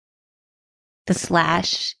the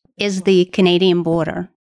slash is the Canadian border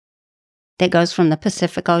that goes from the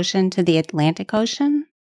Pacific Ocean to the Atlantic Ocean.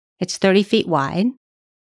 It's 30 feet wide,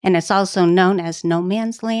 and it's also known as no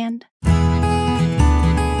man's land.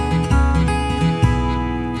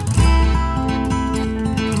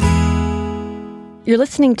 You're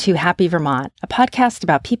listening to Happy Vermont, a podcast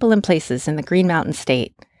about people and places in the Green Mountain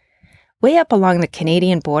State. Way up along the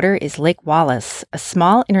Canadian border is Lake Wallace, a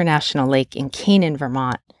small international lake in Canaan,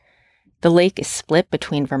 Vermont. The lake is split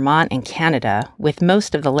between Vermont and Canada, with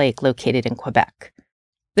most of the lake located in Quebec.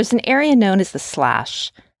 There's an area known as the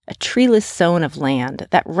Slash, a treeless zone of land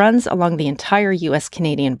that runs along the entire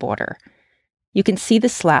U.S.-Canadian border. You can see the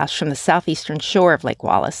Slash from the southeastern shore of Lake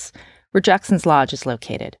Wallace, where Jackson's Lodge is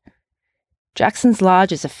located. Jackson's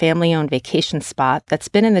Lodge is a family-owned vacation spot that's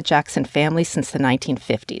been in the Jackson family since the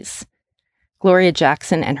 1950s. Gloria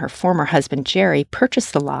Jackson and her former husband Jerry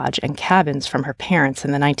purchased the lodge and cabins from her parents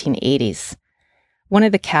in the 1980s. One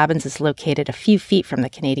of the cabins is located a few feet from the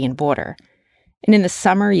Canadian border, and in the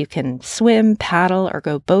summer you can swim, paddle, or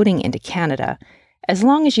go boating into Canada, as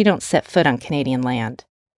long as you don't set foot on Canadian land.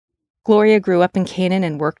 Gloria grew up in Canaan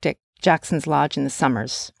and worked at Jackson's Lodge in the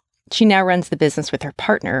summers. She now runs the business with her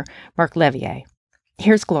partner, Mark Levier.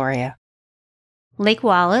 Here's Gloria. Lake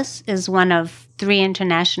Wallace is one of 3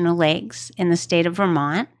 international lakes in the state of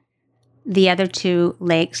Vermont. The other 2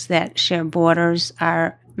 lakes that share borders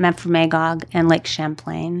are Memphremagog and Lake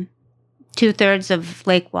Champlain. 2/3 of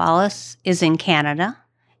Lake Wallace is in Canada,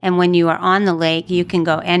 and when you are on the lake, you can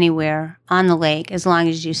go anywhere on the lake as long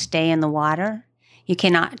as you stay in the water. You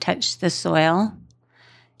cannot touch the soil.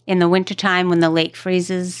 In the wintertime, when the lake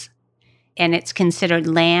freezes and it's considered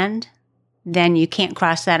land, then you can't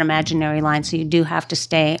cross that imaginary line, so you do have to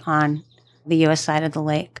stay on the U.S. side of the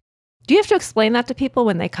lake. Do you have to explain that to people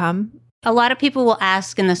when they come? A lot of people will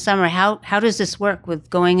ask in the summer, how does this work with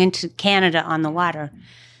going into Canada on the water?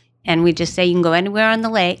 And we just say you can go anywhere on the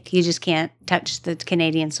lake, you just can't touch the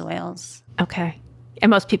Canadian soils. Okay. And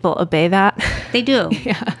most people obey that? They do.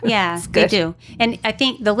 Yeah, they do. And I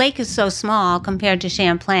think the lake is so small compared to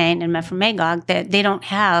Champlain and Memphremagog that they don't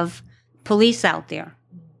have police out there.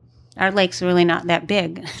 Our lake's really not that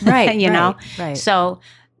big, right? Right. So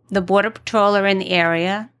the Border Patrol are in the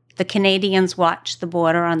area. The Canadians watch the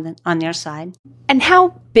border on their side. And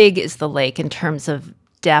how big is the lake in terms of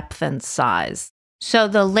depth and size? So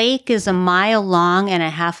the lake is 1 mile long and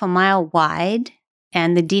 1/2 mile wide,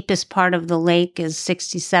 and the deepest part of the lake is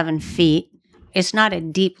 67 feet. It's not a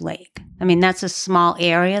deep lake. I mean, that's a small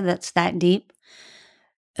area that's that deep.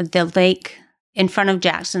 The lake in front of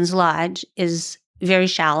Jackson's Lodge is very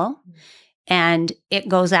shallow, and it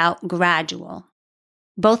goes out gradual.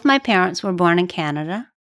 Both my parents were born in Canada.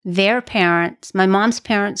 Their parents, my mom's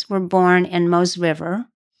parents, were born in Mose River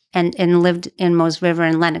and lived in Mose River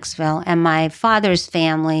in Lennoxville, and my father's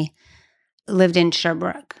family lived in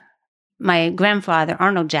Sherbrooke. My grandfather,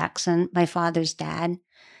 Arnold Jackson, my father's dad,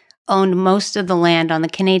 owned most of the land on the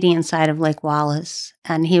Canadian side of Lake Wallace,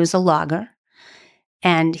 and he was a logger.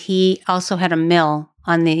 And he also had a mill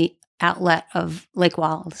on the outlet of Lake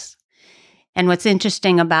Wallace. And what's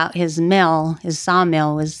interesting about his mill, his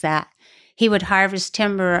sawmill, was that he would harvest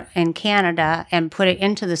timber in Canada and put it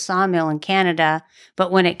into the sawmill in Canada,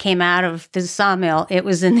 but when it came out of the sawmill, it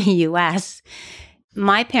was in the U.S.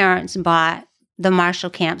 My parents bought the Marshall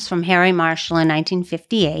camps from Harry Marshall in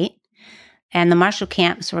 1958, and the Marshall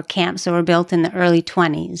camps were camps that were built in the early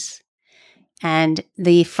 20s. And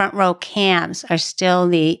the front row camps are still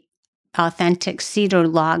the authentic cedar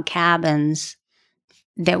log cabins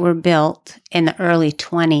that were built in the early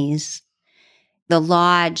 20s. The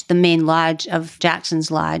lodge, the main lodge of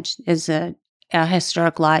Jackson's Lodge, is a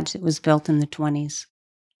historic lodge that was built in the 20s.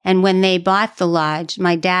 And when they bought the lodge,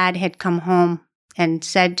 my dad had come home and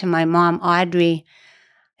said to my mom, Audrey,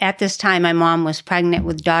 at this time my mom was pregnant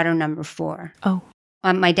with daughter number 4. Oh.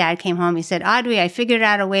 My dad came home, he said, Audrey, I figured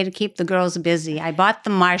out a way to keep the girls busy. I bought the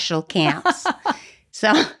Marshall camps.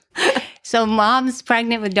 So mom's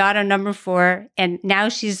pregnant with daughter number 4, and now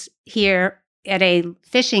she's here at a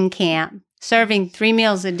fishing camp, serving 3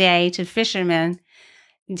 meals a day to fishermen,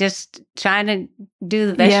 just trying to do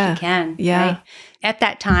the best she can. Yeah. Right? At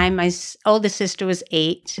that time, my oldest sister was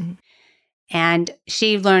 8, and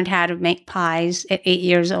she learned how to make pies at 8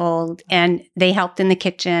 years old, and they helped in the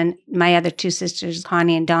kitchen. My other 2 sisters,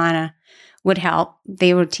 Connie and Donna, would help.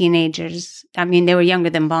 They were teenagers. I mean, they were younger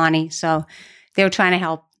than Bonnie, so they were trying to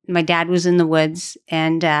help. My dad was in the woods,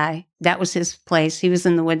 and that was his place. He was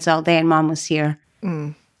in the woods all day, and Mom was here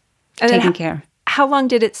taking care. How long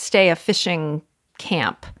did it stay a fishing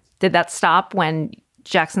camp? Did that stop when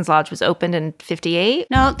Jackson's Lodge was opened in 58?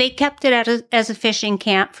 No, they kept it as a fishing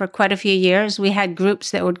camp for quite a few years. We had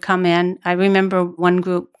groups that would come in. I remember one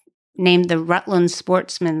group named the Rutland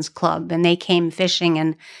Sportsmen's Club, and they came fishing.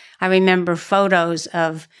 And I remember photos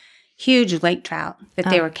of huge lake trout that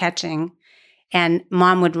they were catching. And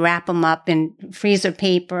Mom would wrap them up in freezer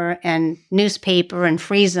paper and newspaper and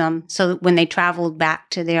freeze them so that when they traveled back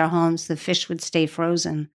to their homes, the fish would stay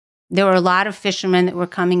frozen. There were a lot of fishermen that were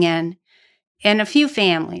coming in and a few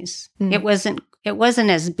families. It wasn't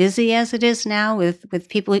as busy as it is now with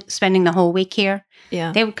people spending the whole week here.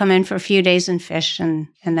 Yeah. They would come in for a few days and fish and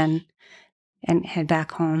then head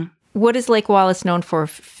back home. What is Lake Wallace known for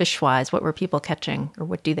fish-wise? What were people catching, or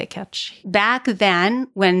what do they catch? Back then,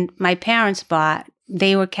 when my parents bought,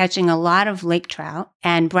 they were catching a lot of lake trout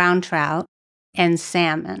and brown trout and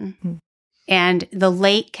salmon. And the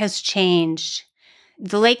lake has changed.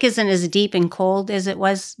 The lake isn't as deep and cold as it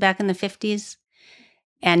was back in the 50s.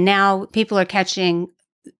 And now people are catching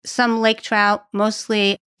some lake trout,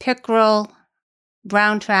 mostly pickerel,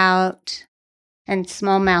 brown trout, and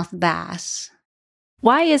smallmouth bass.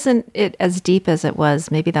 Why isn't it as deep as it was?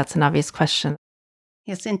 Maybe that's an obvious question.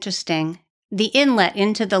 It's interesting. The inlet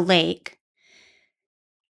into the lake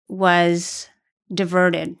was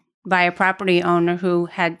diverted by a property owner who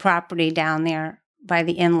had property down there by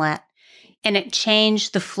the inlet. And it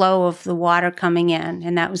changed the flow of the water coming in,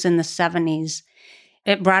 and that was in the 70s.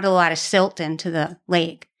 It brought a lot of silt into the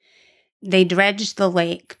lake. They dredged the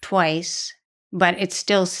lake twice, but it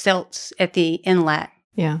still silts at the inlet.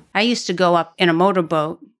 Yeah. I used to go up in a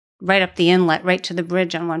motorboat right up the inlet, right to the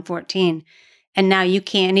bridge on 114. And now you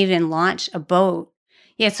can't even launch a boat.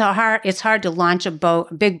 It's hard to launch a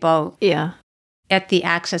big boat at the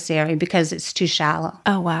access area because it's too shallow.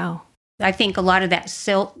 Oh, wow. I think a lot of that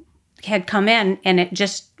silt had come in and it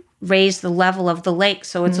just raised the level of the lake.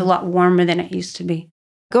 So it's a lot warmer than it used to be.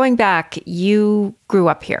 Going back, you grew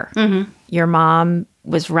up here. Mm-hmm. Your mom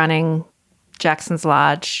was running Jackson's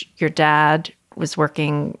Lodge. Your dad was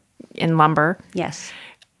working in lumber. Yes.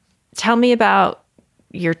 Tell me about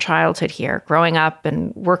your childhood here, growing up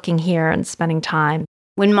and working here and spending time.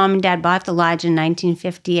 When Mom and Dad bought the lodge in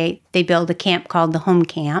 1958, they built a camp called the Home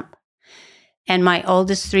Camp. And my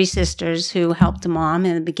oldest three sisters, who helped Mom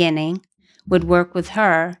in the beginning, would work with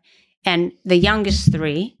her. And the youngest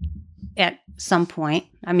three, at some point,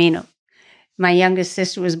 my youngest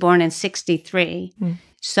sister was born in 1963.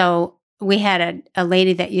 So we had a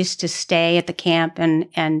lady that used to stay at the camp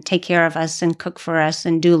and take care of us and cook for us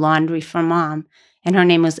and do laundry for Mom. And her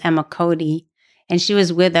name was Emma Cody. And she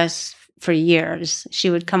was with us for years.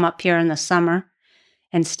 She would come up here in the summer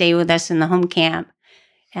and stay with us in the home camp.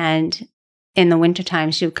 And in the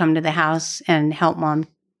wintertime, she would come to the house and help Mom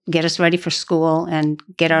get us ready for school and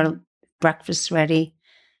get our breakfast ready.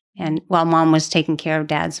 And while Mom was taking care of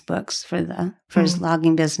Dad's books for his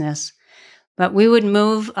logging business. But we would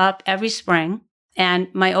move up every spring, and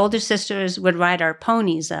my older sisters would ride our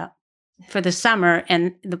ponies up for the summer,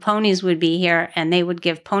 and the ponies would be here, and they would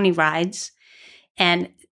give pony rides, and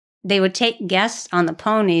they would take guests on the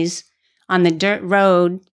ponies on the dirt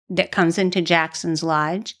road that comes into Jackson's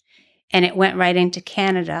Lodge, and it went right into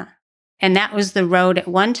Canada. And that was the road at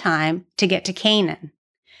one time to get to Canaan.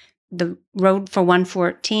 The road for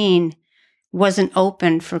 114 wasn't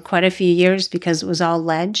open for quite a few years because it was all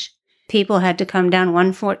ledge. People had to come down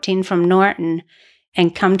 114 from Norton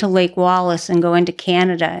and come to Lake Wallace and go into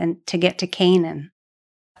Canada and to get to Canaan.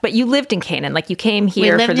 But you lived in Canaan, like you came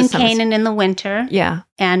here for the We lived in summers. Canaan in the winter. Yeah.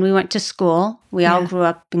 And we went to school. We all grew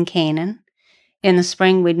up in Canaan. In the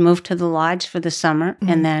spring, we'd move to the lodge for the summer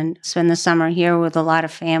and then spend the summer here with a lot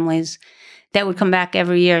of families that would come back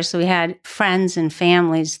every year. So we had friends and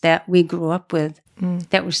families that we grew up with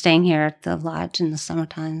that were staying here at the lodge in the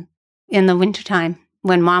summertime. In the wintertime,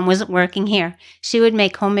 when Mom wasn't working here, she would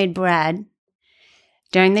make homemade bread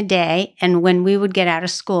during the day. And when we would get out of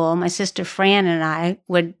school, my sister Fran and I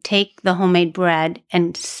would take the homemade bread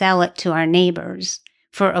and sell it to our neighbors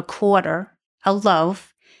for $0.25 a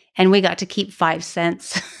loaf. And we got to keep 5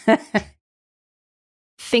 cents.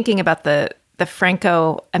 Thinking about the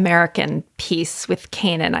Franco-American piece with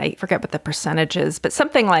Canaan, I forget what the percentage is, but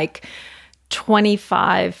something like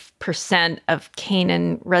 25% of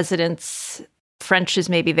Canaan residents, French is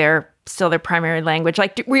maybe still their primary language.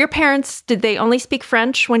 Like, were your parents, did they only speak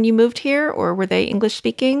French when you moved here, or were they English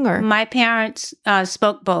speaking? Or My parents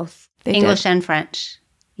spoke both They English did. and French.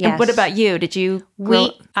 Yes. And what about you? Did you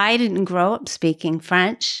I didn't grow up speaking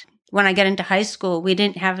French. When I got into high school, we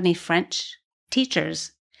didn't have any French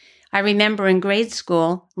teachers. I remember in grade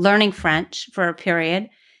school learning French for a period.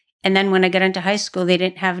 And then when I got into high school, they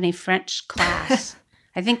didn't have any French class.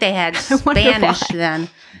 I think they had I wonder Spanish why. then.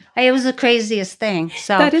 It was the craziest thing.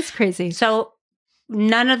 So That is crazy. So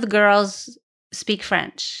none of the girls speak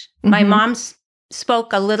French. My mom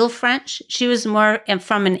spoke a little French. She was more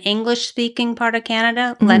from an English-speaking part of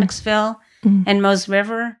Canada, Lennoxville and Mose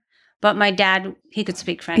River. But my dad, he could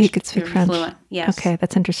speak French. He could speak French. Fluent. Yes. Okay,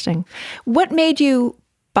 that's interesting. What made you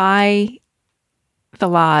buy the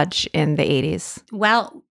lodge in the 80s?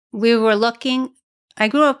 Well, we were looking. I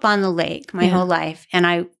grew up on the lake my whole life, and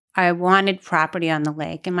I wanted property on the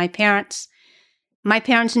lake. And my parents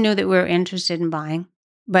knew that we were interested in buying,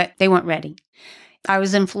 but they weren't ready. I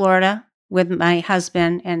was in Florida with my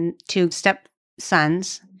husband and 2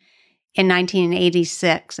 stepsons in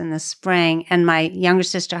 1986 in the spring, and my younger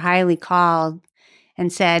sister Hailey called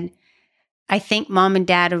and said, I think Mom and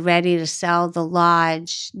Dad are ready to sell the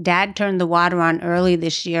lodge. Dad turned the water on early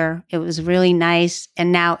this year. It was really nice,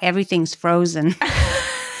 and now everything's frozen.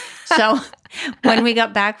 So when we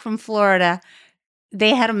got back from Florida,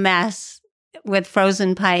 they had a mess with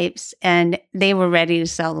frozen pipes, and they were ready to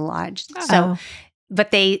sell the lodge. So,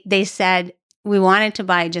 but they said, we wanted to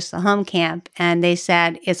buy just the home camp, and they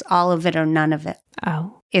said, it's all of it or none of it.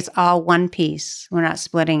 Oh. It's all one piece. We're not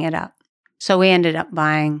splitting it up. So we ended up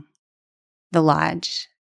buying the lodge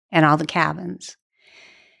and all the cabins.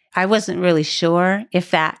 I wasn't really sure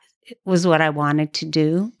if that was what I wanted to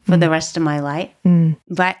do for the rest of my life,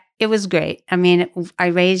 but it was great. I mean, I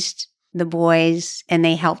raised the boys and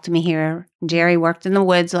they helped me here. Jerry worked in the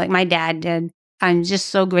woods like my dad did. I'm just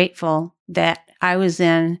so grateful that I was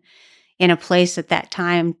in a place at that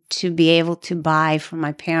time to be able to buy from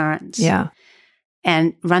my parents. Yeah.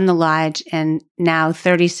 And run the lodge. And now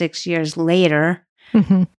 36 years later,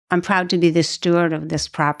 I'm proud to be the steward of this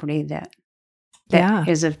property that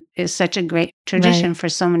is such a great tradition for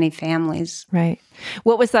so many families. Right.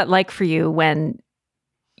 What was that like for you when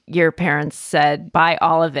your parents said, buy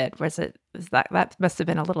all of it? That must have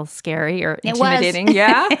been a little scary or intimidating? It was.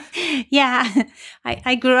 Yeah? Yeah.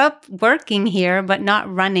 I grew up working here, but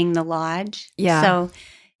not running the lodge. Yeah. So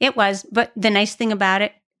it was. But the nice thing about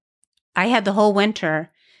it, I had the whole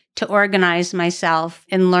winter to organize myself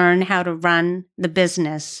and learn how to run the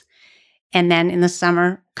business. And then in the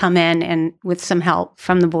summer, come in and with some help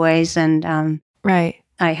from the boys. And right.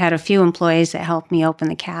 I had a few employees that helped me open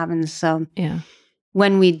the cabins. So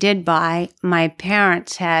when we did buy, my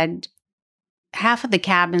parents had half of the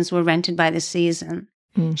cabins were rented by the season.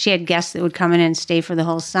 She had guests that would come in and stay for the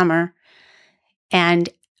whole summer. And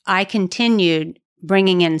I continued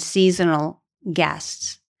bringing in seasonal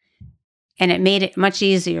guests. And it made it much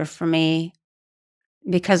easier for me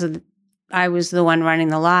because I was the one running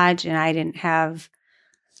the lodge and I didn't have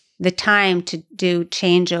the time to do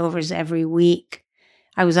changeovers every week.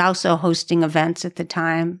 I was also hosting events at the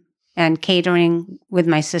time and catering with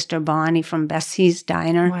my sister Bonnie from Bessie's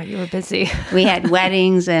Diner. Wow, you were busy. We had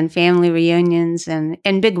weddings and family reunions and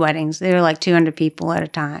big weddings. They were like 200 people at a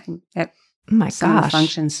time at some of the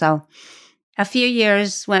functions. So a few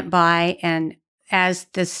years went by, and as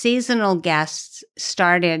the seasonal guests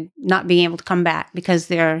started not being able to come back because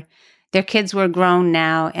their kids were grown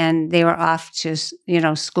now and they were off to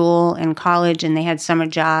school and college and they had summer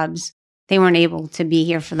jobs, they weren't able to be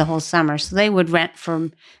here for the whole summer. So they would rent for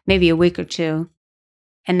maybe a week or two.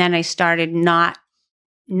 And then I started not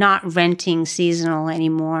renting seasonal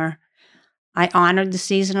anymore. I honored the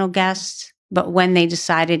seasonal guests, but when they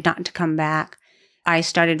decided not to come back, I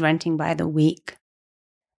started renting by the week.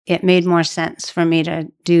 It made more sense for me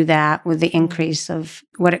to do that with the increase of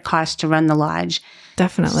what it cost to run the lodge.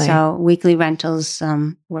 Definitely. So weekly rentals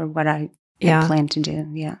were what I planned to do.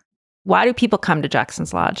 Yeah. Why do people come to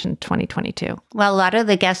Jackson's Lodge in 2022? Well, a lot of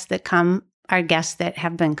the guests that come are guests that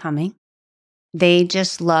have been coming. They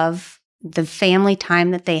just love the family time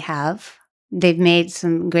that they have. They've made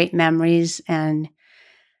some great memories and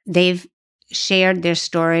they've shared their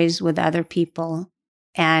stories with other people.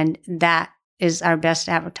 And that is our best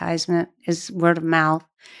advertisement, is word of mouth.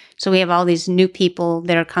 So we have all these new people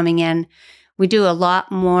that are coming in. We do a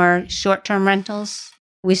lot more short-term rentals.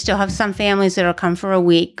 We still have some families that will come for a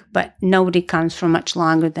week, but nobody comes for much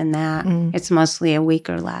longer than that. It's mostly a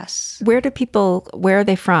week or less. Where are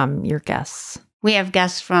they from, your guests? We have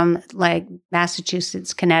guests from like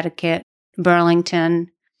Massachusetts, Connecticut,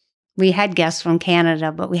 Burlington. We had guests from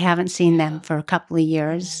Canada, but we haven't seen them for a couple of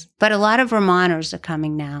years. But a lot of Vermonters are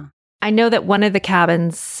coming now. I know that one of the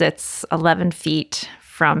cabins sits 11 feet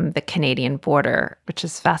from the Canadian border, which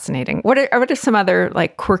is fascinating. What are some other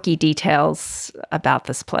like quirky details about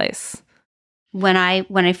this place? When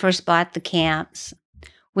I first bought the camps,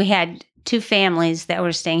 we had 2 families that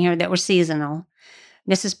were staying here that were seasonal.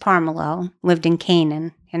 Mrs. Parmelo lived in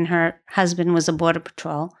Canaan, and her husband was a Border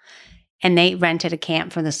Patrol, and they rented a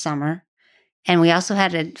camp for the summer. And we also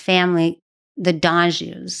had a family, the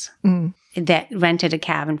Donjus, that rented a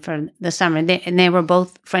cabin for the summer. And they were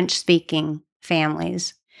both French-speaking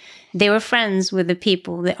families. They were friends with the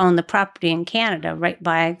people that owned the property in Canada, right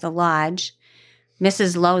by the lodge,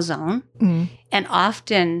 Mrs. Lozone. And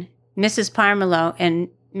often Mrs. Parmelo and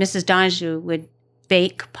Mrs. Donju would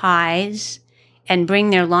bake pies and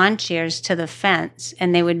bring their lawn chairs to the fence,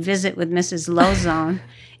 and they would visit with Mrs. Lozone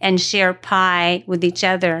and share pie with each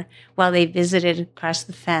other while they visited across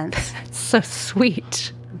the fence. So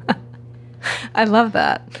sweet. I love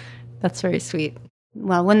that. That's very sweet.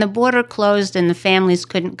 Well, when the border closed and the families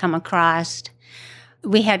couldn't come across,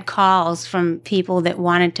 we had calls from people that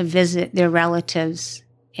wanted to visit their relatives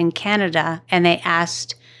in Canada, and they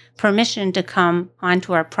asked permission to come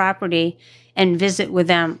onto our property and visit with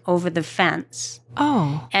them over the fence.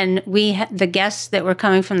 Oh. And the guests that were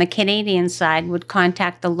coming from the Canadian side would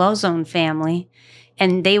contact the Lozone family,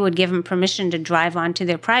 and they would give them permission to drive onto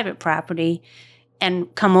their private property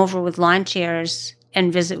and come over with lawn chairs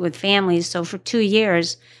and visit with families. So for 2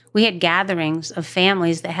 years, we had gatherings of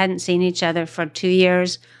families that hadn't seen each other for 2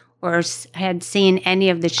 years or had seen any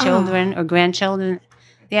of the children or grandchildren.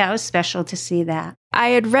 Yeah, it was special to see that. I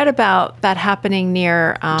had read about that happening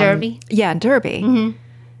near Derby. Yeah, Derby.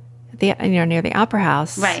 Mm-hmm. Near the Opera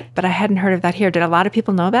House. Right. But I hadn't heard of that here. Did a lot of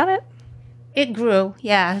people know about it? It grew,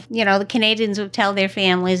 yeah. The Canadians would tell their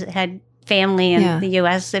families that had family in the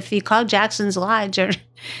U.S., if you call Jackson's Lodge, or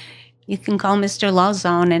you can call Mr.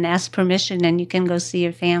 Lozone and ask permission, and you can go see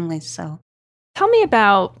your family. So, tell me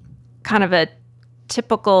about kind of a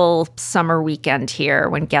typical summer weekend here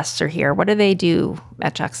when guests are here. What do they do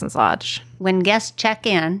at Jackson's Lodge? When guests check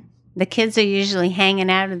in, the kids are usually hanging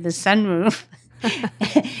out of the sunroof,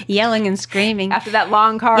 yelling and screaming. After that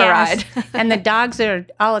long car ride. And the dogs are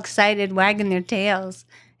all excited, wagging their tails.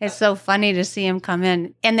 It's so funny to see them come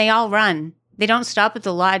in. And they all run. They don't stop at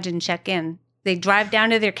the lodge and check in. They drive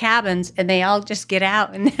down to their cabins, and they all just get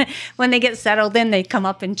out. And when they get settled in, they come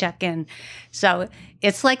up and check in. So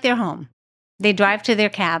it's like they're home. They drive to their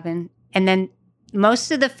cabin, and then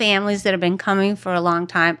most of the families that have been coming for a long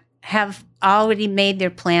time have already made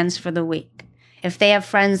their plans for the week. If they have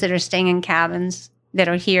friends that are staying in cabins that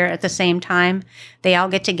are here at the same time, they all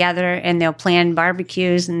get together and they'll plan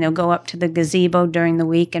barbecues, and they'll go up to the gazebo during the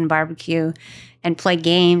week and barbecue and play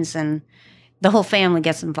games, and the whole family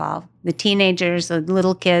gets involved. The teenagers, the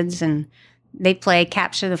little kids, and they play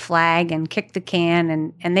capture the flag and kick the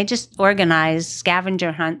can, and they just organize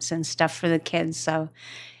scavenger hunts and stuff for the kids. So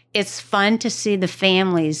it's fun to see the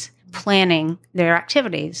families planning their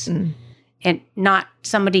activities and not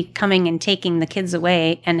somebody coming and taking the kids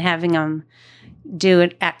away and having them do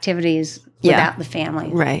activities without the family.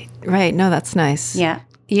 Right. No, that's nice. Yeah.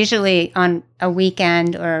 Usually on a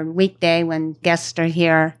weekend or weekday when guests are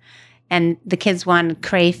here and the kids want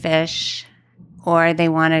crayfish or they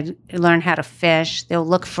want to learn how to fish, they'll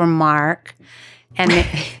look for Mark, and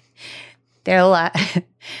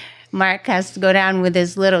Mark has to go down with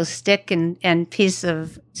his little stick and piece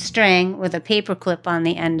of string with a paper clip on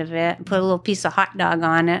the end of it, and put a little piece of hot dog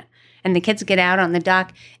on it, and the kids get out on the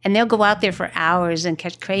dock, and they'll go out there for hours and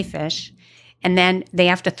catch crayfish, and then they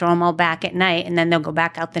have to throw them all back at night, and then they'll go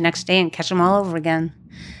back out the next day and catch them all over again.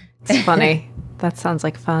 It's funny. That sounds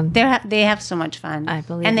like fun. They have so much fun. I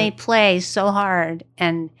believe And it. they play so hard,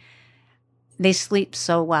 and they sleep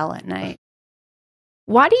so well at night.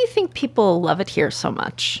 Why do you think people love it here so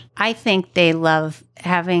much? I think they love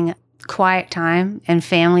having quiet time and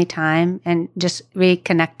family time and just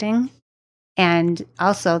reconnecting. And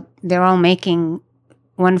also, they're all making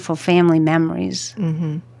wonderful family memories.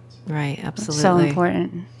 Mm-hmm. Right, absolutely. So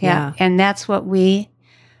important. Yeah. And that's what we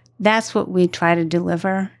try to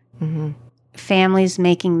deliver. Mm-hmm. Families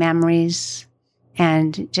making memories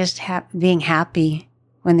and just being happy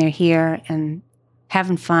when they're here and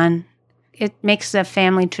having fun. It makes a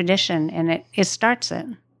family tradition, and it starts it.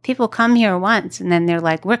 People come here once, and then they're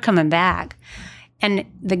like, we're coming back. And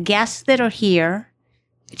the guests that are here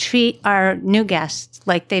treat our new guests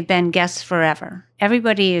like they've been guests forever.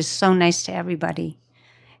 Everybody is so nice to everybody.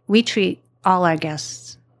 We treat all our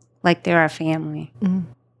guests like they're our family. Mm.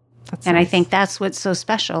 That's and nice. I think that's what's so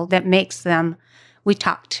special that makes them. We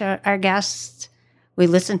talk to our guests, we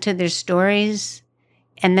listen to their stories,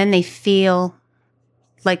 and then they feel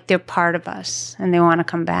like they're part of us and they want to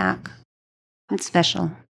come back. It's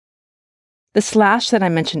special. The slash that I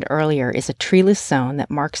mentioned earlier is a treeless zone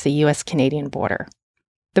that marks the U.S.-Canadian border.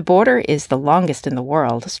 The border is the longest in the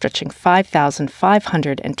world, stretching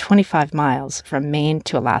 5,525 miles from Maine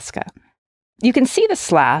to Alaska. You can see the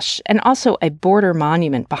slash and also a border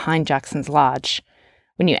monument behind Jackson's Lodge.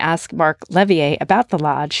 When you ask Mark Levier about the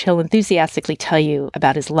lodge, he'll enthusiastically tell you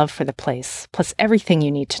about his love for the place, plus everything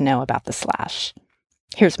you need to know about the slash.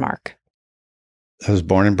 Here's Mark. I was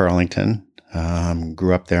born in Burlington,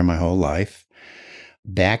 grew up there my whole life.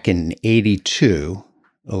 Back in 82,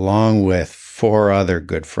 along with 4 other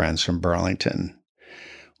good friends from Burlington,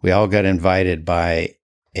 we all got invited by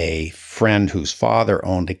a friend whose father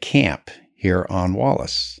owned a camp here on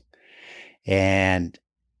Wallace. And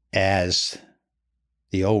as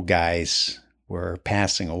the old guys were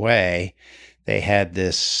passing away, they had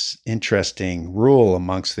this interesting rule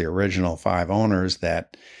amongst the original 5 owners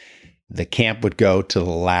that the camp would go to the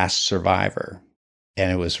last survivor.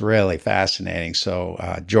 And it was really fascinating. So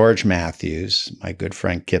George Matthews, my good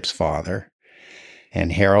friend Kip's father,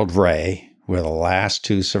 and Harold Ray were the last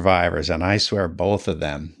 2 survivors. And I swear both of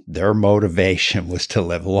them, their motivation was to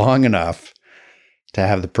live long enough to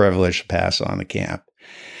have the privilege to pass on the camp.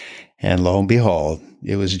 And lo and behold,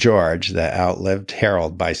 it was George that outlived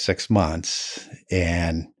Harold by 6 months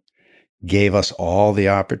and gave us all the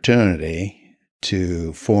opportunity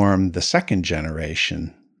to form the second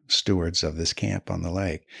generation stewards of this camp on the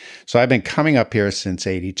lake. So I've been coming up here since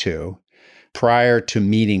 82. Prior to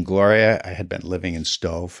meeting Gloria, I had been living in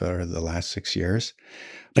Stowe for the last 6 years.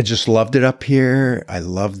 I just loved it up here. I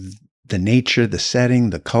loved the nature, the setting,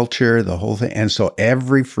 the culture, the whole thing. And so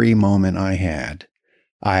every free moment I had,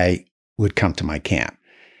 I would come to my camp.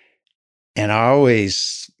 And I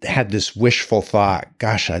always had this wishful thought,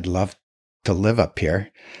 gosh, I'd love to live up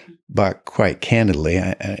here. But quite candidly,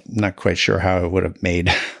 I'm not quite sure how I would have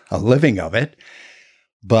made a living of it.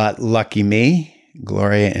 But lucky me,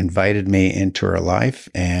 Gloria invited me into her life.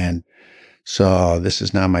 And so this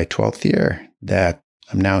is now my 12th year that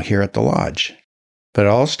I'm now here at the lodge. But it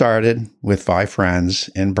all started with 5 friends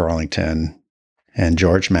in Burlington and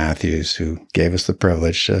George Matthews, who gave us the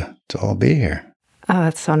privilege to all be here. Oh,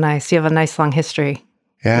 that's so nice. You have a nice long history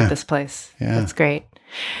with this place. Yeah. That's great.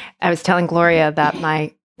 I was telling Gloria that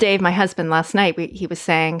Dave, my husband, last night, he was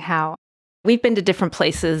saying how we've been to different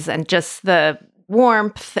places and just the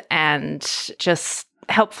warmth and just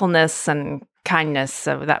helpfulness and kindness.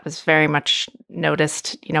 So that was very much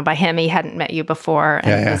noticed, by him. He hadn't met you before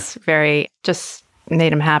and it was very, just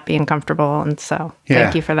made him happy and comfortable. And so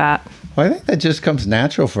thank you for that. Well, I think that just comes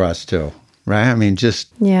natural for us too, right? I mean,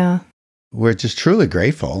 we're just truly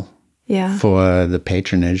grateful for the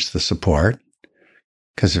patronage, the support.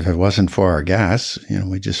 Because if it wasn't for our guests,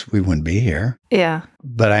 we wouldn't be here. Yeah.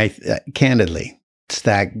 But candidly, it's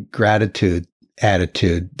that gratitude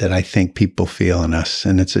attitude that I think people feel in us,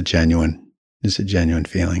 and it's a genuine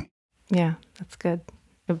feeling. Yeah, that's good.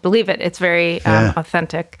 I believe it. It's very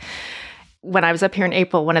authentic. When I was up here in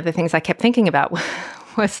April, one of the things I kept thinking about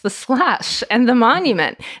was the slash and the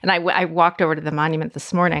monument. And I walked over to the monument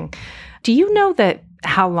this morning. Do you know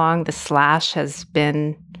how long the slash has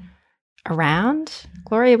been around?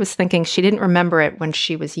 Gloria was thinking she didn't remember it when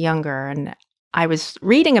she was younger, and I was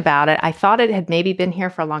reading about it. I thought it had maybe been here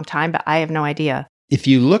for a long time, but I have no idea. If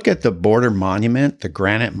you look at the border monument, the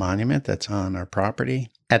granite monument that's on our property,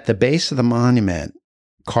 at the base of the monument,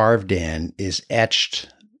 carved in, is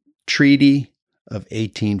etched Treaty of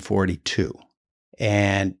 1842.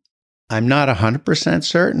 And I'm not 100%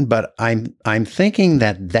 certain, but I'm thinking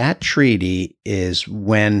that treaty is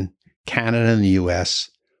when Canada and the U.S.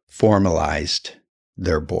 formalized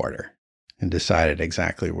their border and decided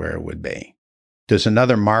exactly where it would be. There's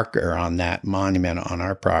another marker on that monument on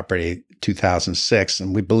our property, 2006,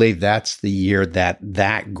 and we believe that's the year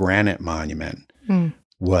that granite monument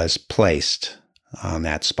was placed on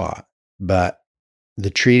that spot. But the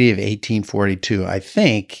Treaty of 1842, I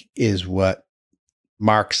think, is what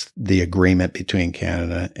marks the agreement between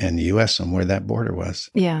Canada and the U.S. on where that border was.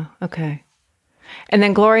 Yeah, okay. And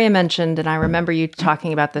then Gloria mentioned, and I remember you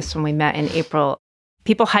talking about this when we met in April,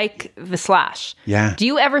 people hike the slash. Yeah. Do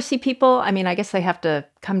you ever see people, I mean, I guess they have to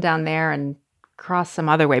come down there and cross some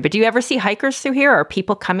other way, but do you ever see hikers through here or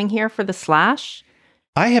people coming here for the slash?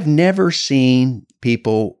 I have never seen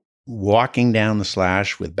people walking down the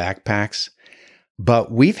slash with backpacks,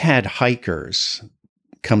 but we've had hikers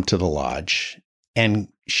come to the lodge and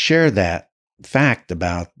share that fact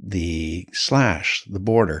about the slash, the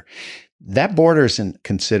border. That border isn't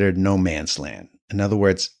considered no man's land. In other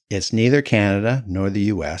words, it's neither Canada nor the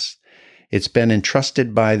U.S. It's been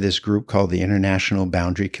entrusted by this group called the International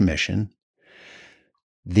Boundary Commission.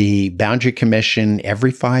 The Boundary Commission,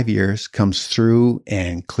 every 5 years, comes through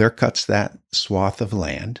and clear cuts that swath of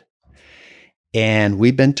land. And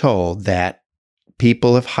we've been told that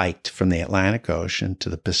people have hiked from the Atlantic Ocean to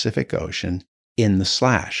the Pacific Ocean in the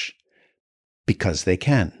slash. because they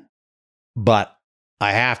can. But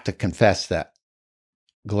I have to confess that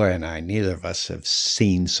Gloria and I, neither of us have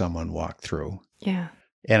seen someone walk through. Yeah.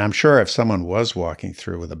 And I'm sure if someone was walking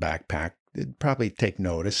through with a backpack, they'd probably take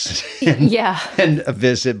notice Yeah. and a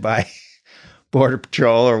visit by Border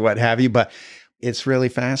Patrol or what have you. But it's really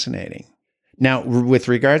fascinating. Now, with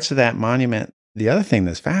regards to that monument, the other thing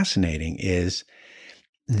that's fascinating is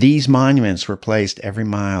these monuments were placed every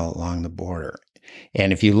mile along the border.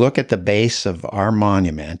 And if you look at the base of our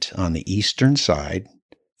monument on the eastern side,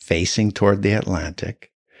 facing toward the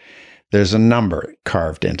Atlantic, there's a number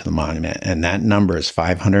carved into the monument, and that number is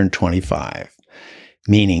 525,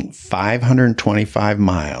 meaning 525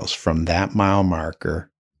 miles from that mile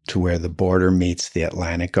marker to where the border meets the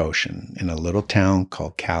Atlantic Ocean in a little town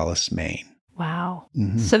called Calais, Maine. Wow.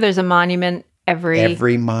 Mhm. So there's a monument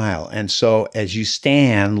every mile. And so as you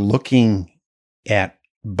stand looking at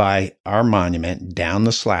by our monument down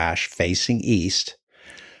the slash facing east,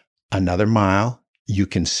 another mile, you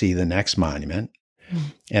can see the next monument.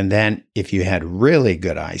 And then if you had really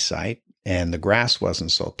good eyesight and the grass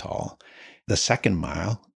wasn't so tall, the second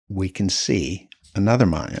mile, we can see another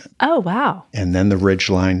monument. Oh, wow. And then the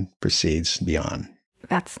ridgeline proceeds beyond.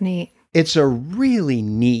 That's neat. It's a really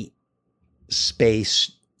neat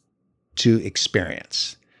space to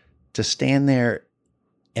experience, to stand there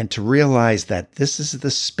and to realize that this is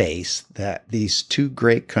the space that these two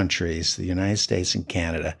great countries, the United States and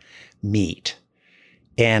Canada, meet.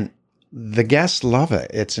 And the guests love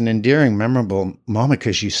it. It's an endearing, memorable moment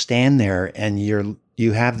because you stand there and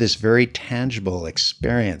you have this very tangible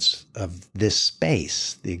experience of this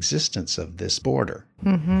space, the existence of this border,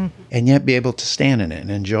 and yet be able to stand in it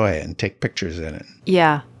and enjoy it and take pictures in it.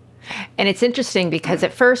 Yeah. And it's interesting because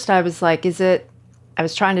at first I was like, I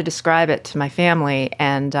was trying to describe it to my family.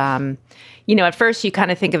 And, at first you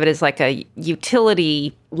kind of think of it as like a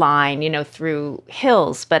utility line, through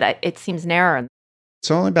hills, but it seems narrower. It's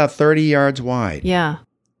only about 30 yards wide. Yeah.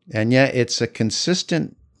 And yet it's a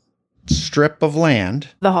consistent strip of land.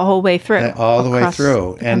 The whole way through. All the way across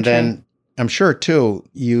through. the And country. then I'm sure, too,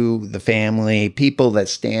 you, the family, people that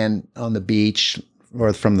stand on the beach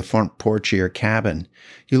or from the front porch of your cabin,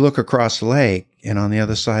 you look across the lake, and on the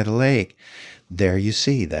other side of the lake, there you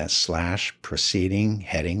see that slash proceeding,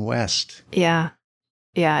 heading west. Yeah.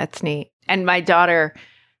 Yeah, it's neat. And my daughter,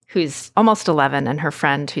 who's almost 11, and her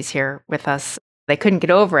friend who's here with us, they couldn't get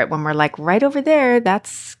over it when we're like, right over there,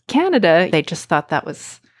 that's Canada. They just thought that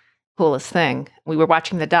was the coolest thing. We were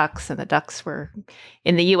watching the ducks, and the ducks were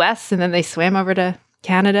in the US, and then they swam over to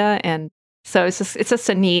Canada. And so it's just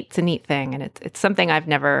a neat thing. And it's something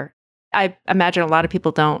I imagine a lot of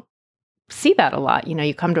people don't see that a lot.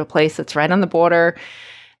 You come to a place that's right on the border.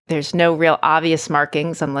 There's no real obvious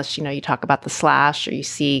markings unless, you talk about the slash or you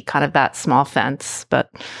see kind of that small fence, but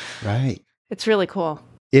Right. it's really cool.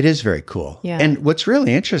 It is very cool. Yeah. And what's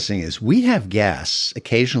really interesting is we have guests,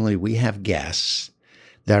 occasionally we have guests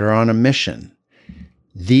that are on a mission.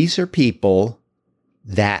 These are people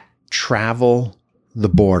that travel the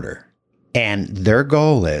border. And their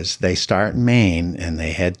goal is they start in Maine and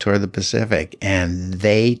they head toward the Pacific and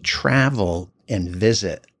they travel and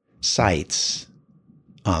visit sites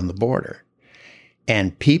on the border.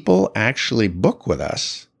 And people actually book with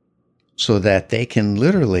us so that they can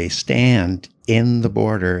literally stand in the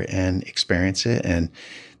border and experience it and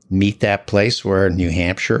meet that place where New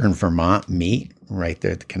Hampshire and Vermont meet right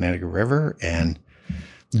there at the Connecticut River. And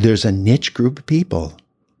there's a niche group of people.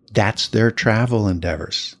 That's their travel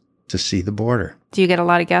endeavors, to see the border. Do you get a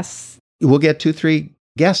lot of guests? We'll get 2-3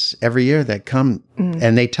 guests every year that come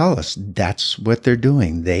and they tell us that's what they're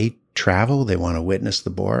doing. They travel, they want to witness the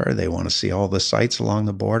border, they want to see all the sites along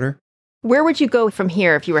the border. Where would you go from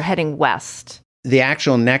here if you were heading west? The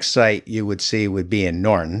actual next site you would see would be in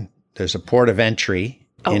Norton. There's a port of entry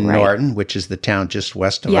in right. Norton, which is the town just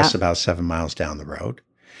west of us, about 7 miles down the road.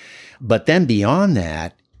 But then beyond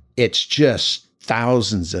that, it's just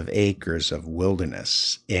thousands of acres of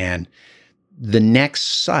wilderness. And the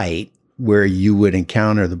next site where you would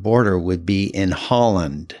encounter the border would be in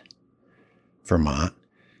Holland, Vermont,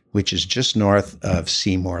 which is just north of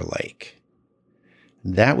Seymour Lake.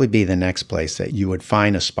 That would be the next place that you would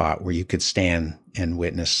find a spot where you could stand and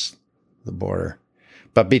witness the border.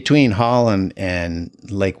 But between Holland and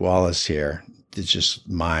Lake Wallace here, there's just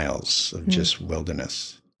miles of just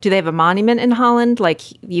wilderness. Do they have a monument in Holland like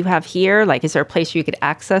you have here? Like, is there a place where you could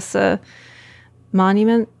access a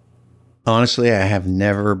monument? Honestly, I have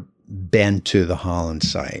never been to the Holland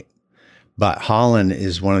site, but Holland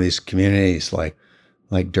is one of these communities like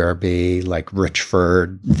Derby, like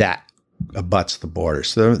Richford, that abuts the border.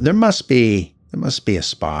 So there must be a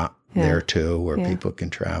spot there too, where people can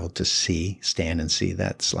travel to stand and see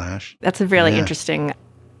that slash. That's a really interesting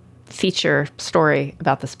feature story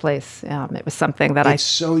about this place. It was something that it's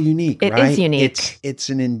so unique, right? It is unique. It's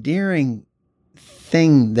an endearing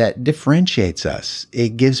thing that differentiates us.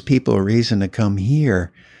 It gives people a reason to come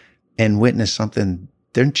here and witness something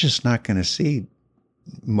they're just not going to see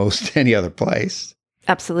most any other place.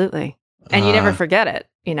 Absolutely. And you never forget it.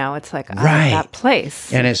 It's like, that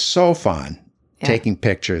place. And it's so fun taking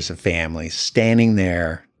pictures of families standing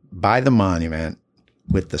there by the monument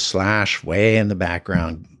with the slash way in the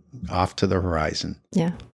background off to the horizon.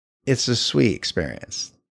 Yeah. It's a sweet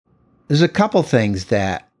experience. There's a couple things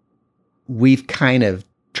that we've kind of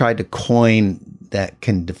tried to coin that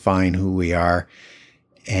can define who we are.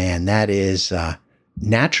 And that is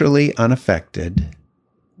naturally unaffected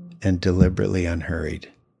and deliberately unhurried.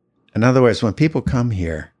 In other words, when people come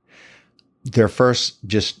here, they're first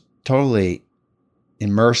just totally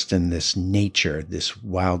immersed in this nature, this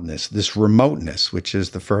wildness, this remoteness, which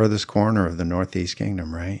is the furthest corner of the Northeast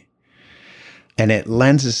Kingdom, right? And it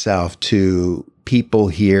lends itself to people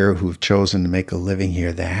here who've chosen to make a living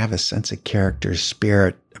here that have a sense of character,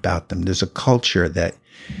 spirit about them. There's a culture that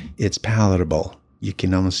it's palatable. You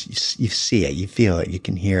can almost, you see it, you feel it, you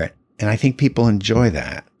can hear it. And I think people enjoy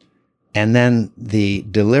that. And then the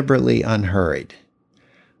deliberately unhurried.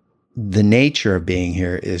 The nature of being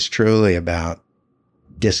here is truly about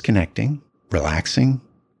disconnecting, relaxing.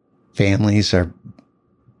 Families are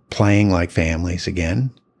playing like families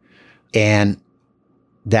again. And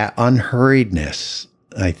that unhurriedness,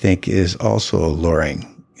 I think, is also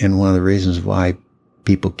alluring and one of the reasons why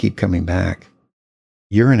people keep coming back.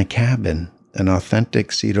 You're in a cabin, an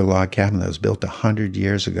authentic cedar log cabin that was built 100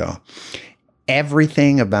 years ago.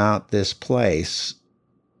 Everything about this place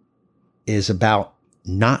is about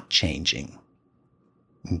not changing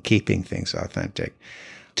and keeping things authentic.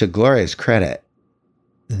 To Gloria's credit,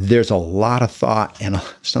 there's a lot of thought and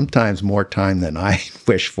sometimes more time than I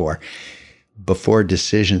wish for before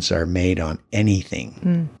decisions are made on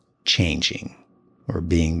anything changing or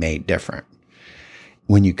being made different.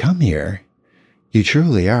 When you come here, you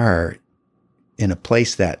truly are in a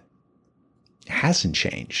place that hasn't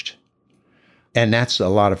changed. And that's a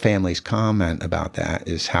lot of families comment about that,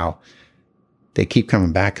 is how they keep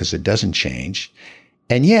coming back because it doesn't change.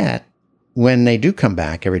 And yet, when they do come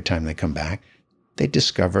back, every time they come back, they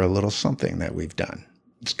discover a little something that we've done.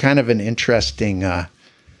 It's kind of an interesting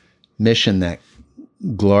mission that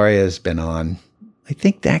Gloria's been on. I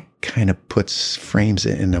think that kind of frames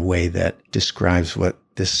it in a way that describes what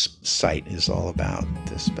this site is all about,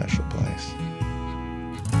 this special place.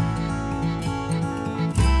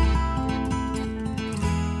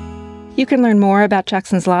 You can learn more about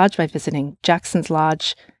Jackson's Lodge by visiting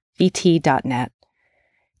jacksonslodgevt.net.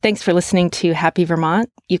 Thanks for listening to Happy Vermont.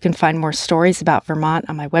 You can find more stories about Vermont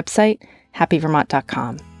on my website,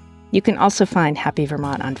 happyvermont.com. You can also find Happy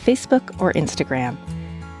Vermont on Facebook or Instagram.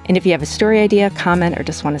 And if you have a story idea, comment, or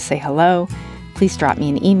just want to say hello, please drop me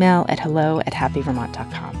an email at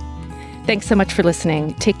hello@happyvermont.com. Thanks so much for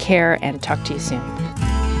listening. Take care and talk to you soon.